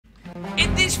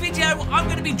In this video, I'm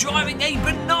going to be driving a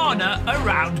banana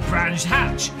around Brands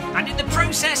Hatch, and in the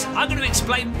process, I'm going to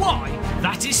explain why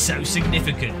that is so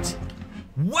significant.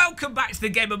 Welcome back to the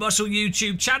Gamer Muscle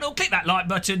YouTube channel. Click that like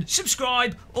button,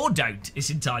 subscribe, or don't. It's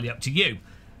entirely up to you.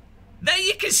 There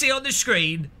you can see on the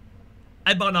screen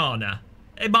a banana.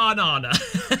 A banana.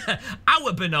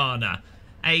 Our banana.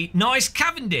 A nice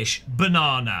Cavendish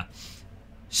banana.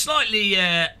 Slightly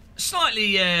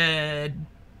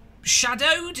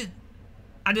shadowed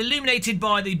and illuminated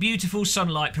by the beautiful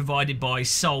sunlight provided by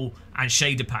Sol and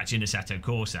Shader Patch in Assetto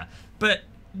Corsa. But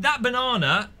that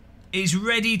banana is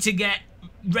ready to get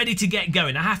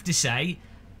going, I have to say.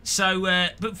 So,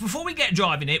 but before we get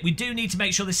driving it, we do need to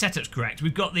make sure the setup's correct.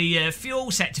 We've got the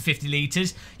fuel set to 50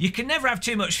 litres. You can never have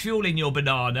too much fuel in your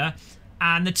banana,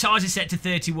 and the tyres are set to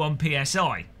 31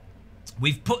 psi.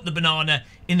 We've put the banana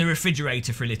in the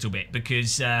refrigerator for a little bit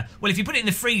because, well, if you put it in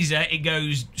the freezer, it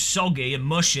goes soggy and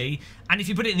mushy. And if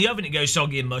you put it in the oven, it goes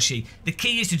soggy and mushy. The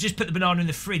key is to just put the banana in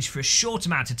the fridge for a short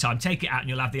amount of time, take it out, and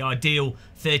you'll have the ideal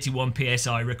 31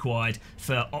 psi required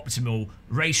for optimal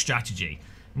race strategy.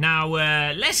 Now,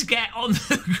 let's get on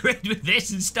the grid with this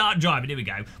and start driving. Here we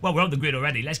go. Well, we're on the grid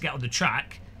already. Let's get on the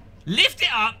track. Lift it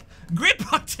up.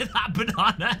 Grip onto that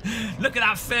banana. Look at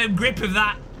that firm grip of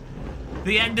that.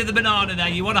 The end of the banana there.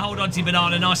 You want to hold onto your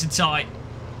banana nice and tight.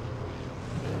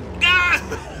 Ah!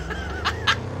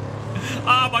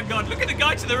 Oh my god, look at the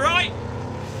guy to the right.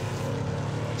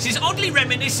 This is oddly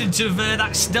reminiscent of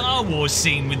that Star Wars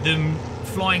scene with them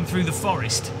flying through the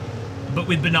forest, but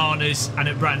with bananas and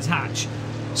at Brands Hatch.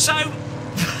 So,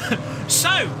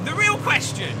 the real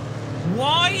question,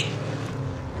 why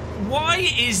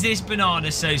is this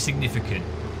banana so significant?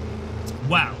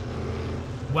 Well,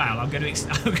 I'm going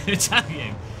to tell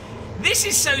you. This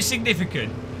is so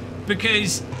significant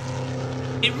because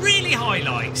it really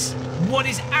highlights what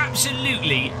is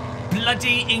absolutely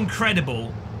bloody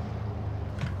incredible.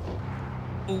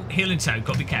 Oh, heel and toe,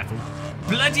 got to be careful.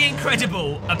 Bloody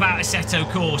incredible about Assetto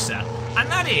Corsa, and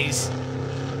that is,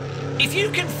 if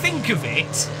you can think of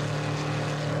it,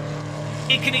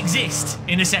 it can exist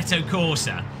in Assetto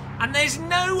Corsa. And there's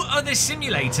no other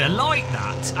simulator like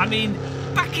that. I mean,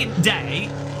 back in day,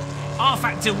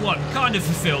 R-Factor 1 kind of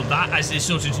fulfilled that as a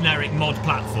sort of generic mod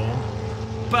platform.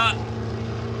 But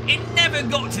it never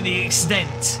got to the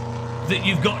extent that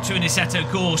you've got to in Assetto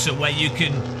Corsa, where you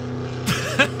can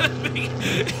be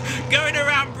going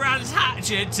around Brands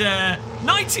Hatch at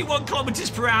 91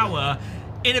 kilometers per hour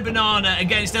in a banana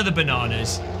against other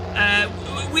bananas.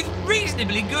 With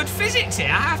reasonably good physics here,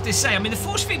 I have to say. I mean, the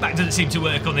force feedback doesn't seem to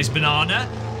work on this banana,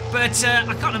 but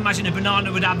I can't imagine a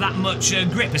banana would have that much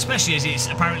grip, especially as it's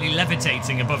apparently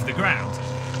levitating above the ground.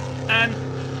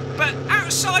 But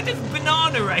outside of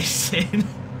banana racing,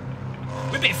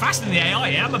 we're a bit faster than the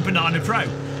AI here. I'm a banana pro.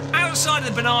 Outside of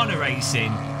the banana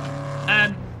racing,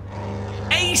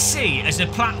 AC as a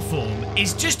platform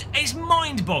is just, it's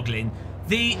mind-boggling.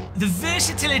 The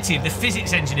versatility of the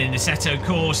physics engine in Assetto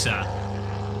Corsa,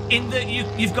 in that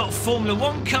you've got Formula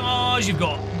 1 cars, you've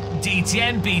got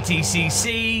DTM,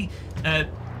 BTCC,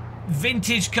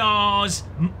 vintage cars,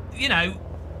 you know,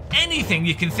 anything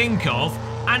you can think of.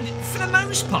 And for the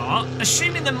most part,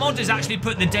 assuming the modders actually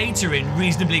put the data in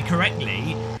reasonably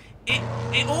correctly,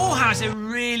 it all has a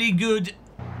really good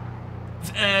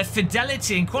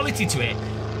fidelity and quality to it.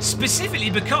 Specifically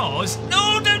because...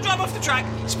 No, don't drive off the track!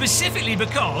 Specifically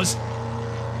because...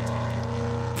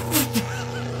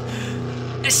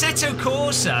 Assetto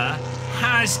Corsa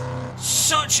has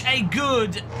such a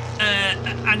good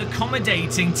and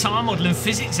accommodating tire model and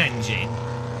physics engine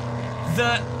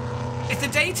that if the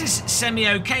data's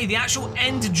semi-okay, the actual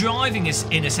end driving in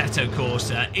Assetto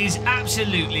Corsa is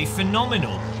absolutely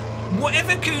phenomenal.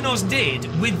 Whatever Kunos did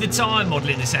with the tyre model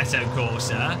in Assetto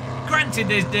Corsa, granted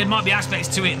there might be aspects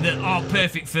to it that are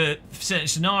perfect for certain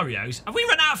scenarios. Have we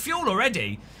run out of fuel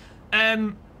already?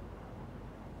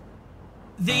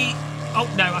 Oh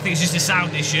no, I think it's just a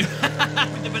sound issue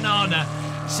with the banana.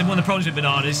 Some one of the problems with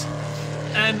bananas.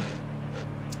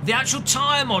 The actual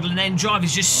tyre model and end drive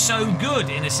is just so good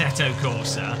in Assetto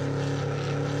Corsa.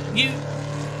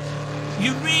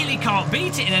 You really can't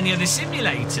beat it in any other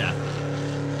simulator.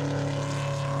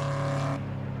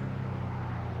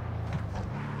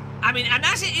 I mean, and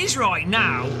as it is right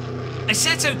now,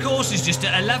 Assetto Corsa is just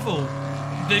at a level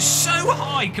that's so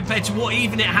high compared to what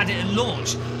even it had at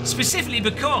launch. Specifically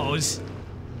because,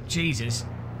 Jesus,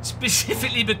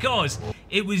 specifically because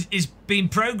is being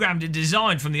programmed and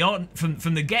designed from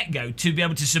the get-go to be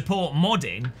able to support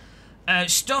modding.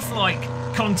 Stuff like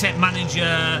Content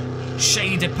Manager,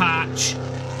 Shader Patch,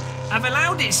 have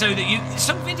allowed it so that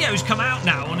some videos come out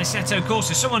now on Assetto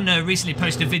Corsa. Someone recently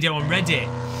posted a video on Reddit,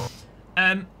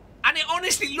 and it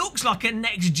honestly looks like a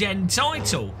next-gen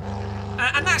title.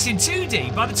 And that's in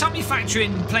 2D. By the time you factor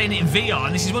in playing it in VR,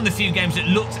 and this is one of the few games that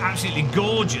looks absolutely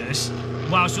gorgeous,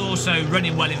 whilst also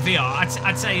running well in VR,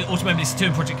 I'd say Automobilist 2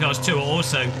 and Project Cars 2 are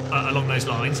also along those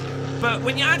lines. But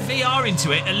when you add VR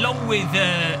into it, along with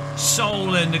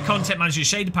Soul and the content manager,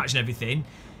 shader patch and everything,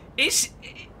 it's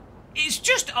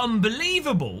just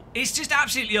unbelievable. It's just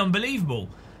absolutely unbelievable.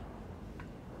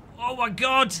 Oh my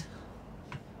god.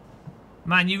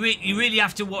 Man, you really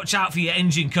have to watch out for your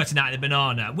engine cutting out of the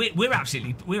banana. We're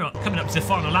coming up to the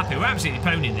final lap here. We're absolutely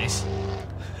ponying this.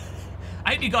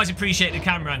 I hope you guys appreciate the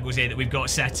camera angles here that we've got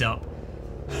set up.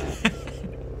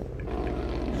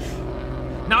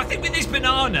 Now, I think with this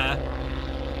banana,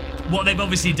 what they've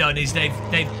obviously done is they've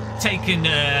taken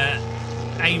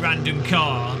a random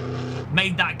car,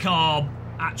 made that car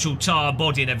actual tyre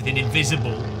body and everything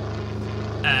invisible,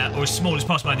 or as small as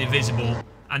possible and invisible,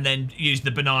 and then used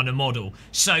the banana model.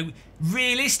 So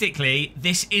realistically,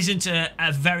 this isn't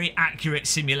a very accurate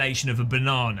simulation of a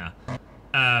banana,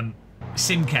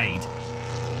 Simcade.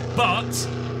 But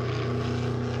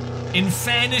in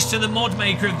fairness to the mod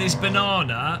maker of this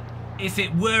banana, if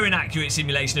it were an accurate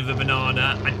simulation of a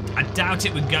banana, I doubt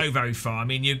it would go very far. I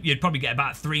mean, you'd probably get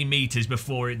about 3 meters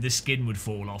before the skin would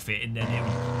fall off it, and then it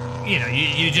would, you know,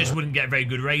 you just wouldn't get very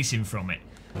good racing from it.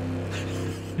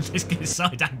 Let's get a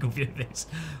side angle view of this.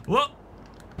 What?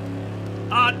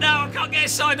 Oh no, I can't get a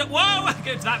side up. Whoa, I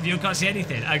go to that view, I can't see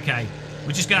anything. Okay,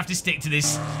 we're just gonna have to stick to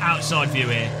this outside view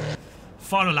here.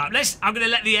 Final lap. I'm gonna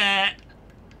let the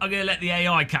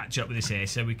AI catch up with us here,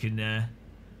 so we can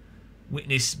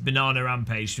witness banana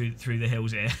rampage through the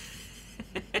hills here.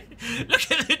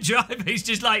 Look at the driver. He's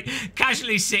just like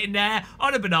casually sitting there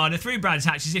on a banana, 3 Brands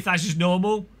hatch, as if that's just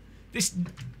normal. This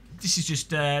is just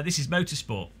this is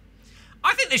motorsport.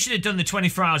 I think they should have done the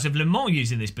 24 hours of Le Mans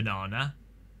using this banana.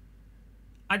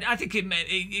 I think it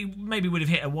maybe would have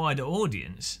hit a wider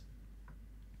audience.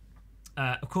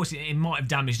 Of course, it might have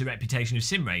damaged the reputation of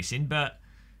sim racing, but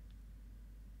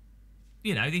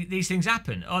you know, these things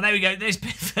happen. Oh, there we go. There's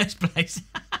first place.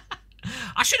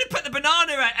 I should have put the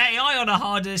banana AI on a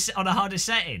harder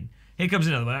setting. Here comes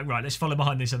another one. Right, let's follow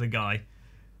behind this other guy.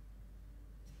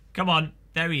 Come on,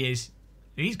 there he is.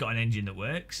 He's got an engine that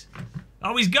works.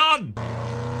 Oh, he's gone.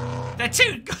 They're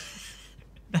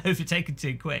overtaken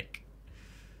too quick.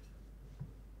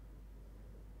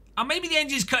 Oh, maybe the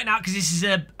engine's cutting out because this is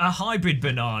a hybrid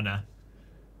banana.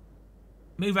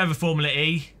 Move over, Formula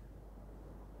E.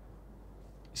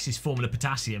 This is Formula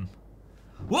Potassium.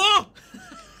 Whoa!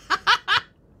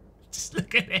 Just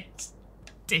look at it.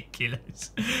 Ridiculous.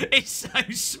 It's so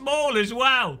small as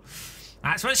well.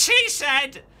 That's what she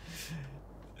said.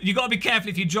 You got to be careful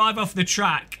if you drive off the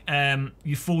track.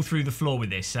 You fall through the floor with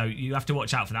this, so you have to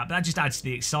watch out for that. But that just adds to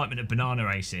the excitement of banana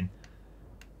racing.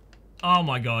 Oh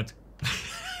my god!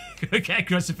 Get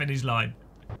across the finish line.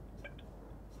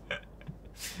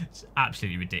 It's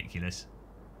absolutely ridiculous.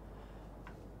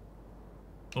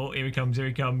 Oh, here he comes! Here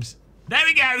he comes! There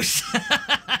he goes!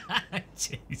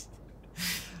 Jeez.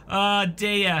 Oh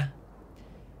dear,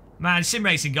 man! Sim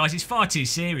racing, guys, it's far too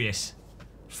serious.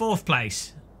 4th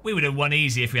place. We would have won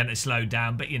easy if we hadn't slowed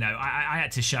down, but, you know, I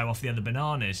had to show off the other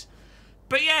bananas.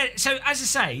 But, yeah, so, as I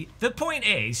say, the point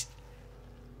is,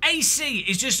 AC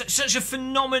is just such a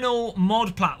phenomenal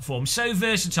mod platform, so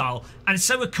versatile, and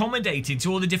so accommodating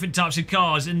to all the different types of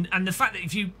cars, and the fact that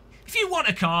if you want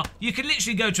a car, you can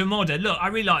literally go to a modder, look, I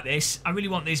really like this, I really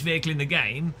want this vehicle in the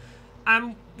game,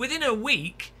 and within a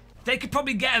week, they could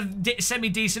probably get a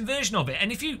semi-decent version of it,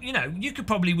 and if you know, you could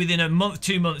probably, within a month,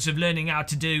 2 months of learning how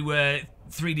to do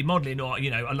 3D modelling, or, you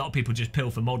know, a lot of people just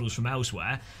pilfer models from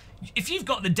elsewhere. If you've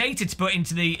got the data to put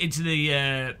into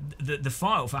the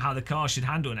file for how the car should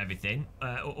handle and everything,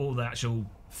 all the actual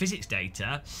physics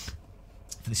data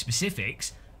for the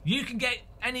specifics, you can get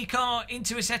any car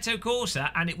into Assetto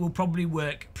Corsa and it will probably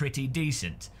work pretty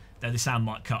decent. Though the sound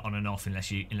might cut on and off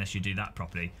unless you do that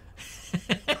properly.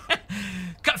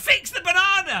 Fix the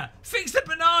banana! Fix the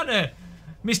banana,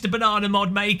 Mr. Banana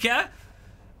Mod Maker.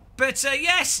 But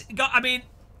yes, I mean,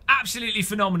 absolutely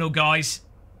phenomenal, guys.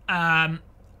 I'm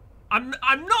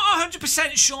not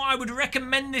 100% sure I would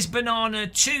recommend this banana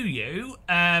to you.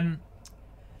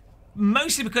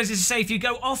 Mostly because, as I say, if you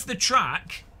go off the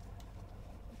track,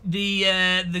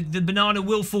 the banana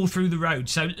will fall through the road.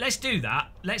 So let's do that.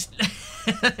 Let's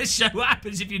show what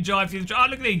happens if you drive through the track. Oh,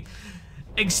 look at the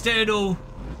external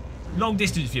long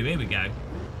distance view. Here we go.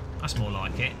 That's more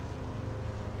like it.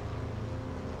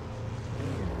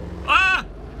 Ah!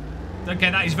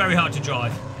 Okay, that is very hard to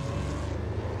drive.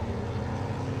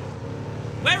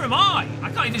 Where am I?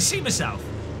 I can't even see myself.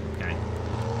 Okay.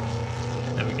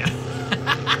 There we go.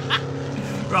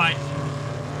 Right.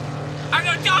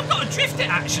 I've got to drift it,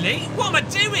 actually. What am I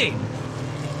doing?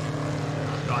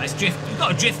 Right, let's drift. We've got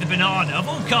to drift the banana. Of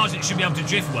all cars, it should be able to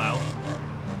drift well.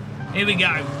 Here we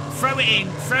go. Throw it in.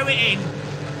 Throw it in.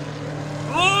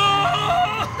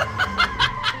 Oh!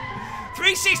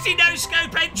 360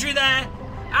 no-scope entry there.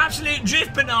 Absolute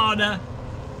drift banana.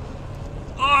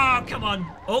 Oh, come on.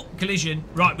 Oh, collision.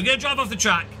 Right, we're going to drive off the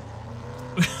track.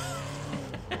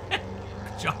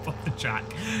 Drive off the track.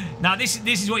 Now, this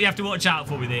is what you have to watch out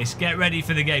for with this. Get ready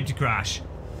for the game to crash.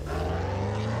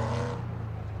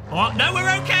 Oh, no, we're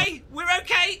okay. We're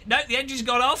okay. No, the engine's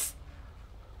gone off.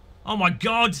 Oh, my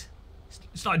God.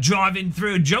 It's like driving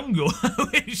through a jungle.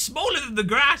 It's smaller than the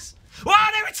grass. Oh,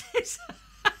 there it is.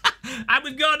 And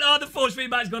we've gone, the force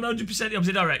feedback's gone 100% the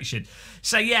opposite direction.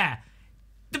 So, yeah.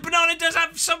 The banana does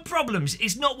have some problems.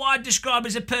 It's not what I'd describe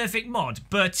as a perfect mod.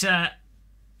 But,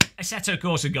 Assetto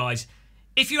Corsa, guys.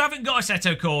 If you haven't got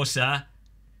Assetto Corsa,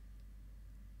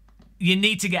 you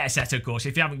need to get Assetto Corsa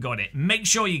if you haven't got it. Make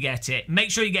sure you get it. Make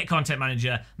sure you get Content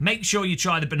Manager. Make sure you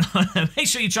try the banana. Make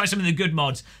sure you try some of the good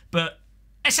mods. But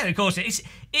Assetto Corsa,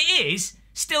 it is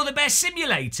still the best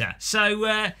simulator.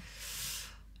 So,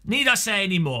 need I say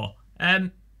any more?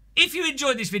 If you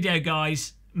enjoyed this video,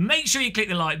 guys, make sure you click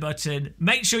the like button.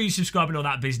 Make sure you subscribe and all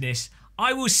that business.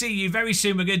 I will see you very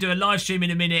soon. We're going to do a live stream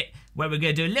in a minute where we're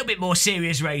going to do a little bit more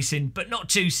serious racing, but not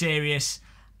too serious.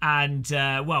 And,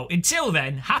 well, until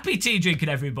then, happy tea drinking,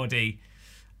 everybody,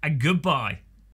 and goodbye.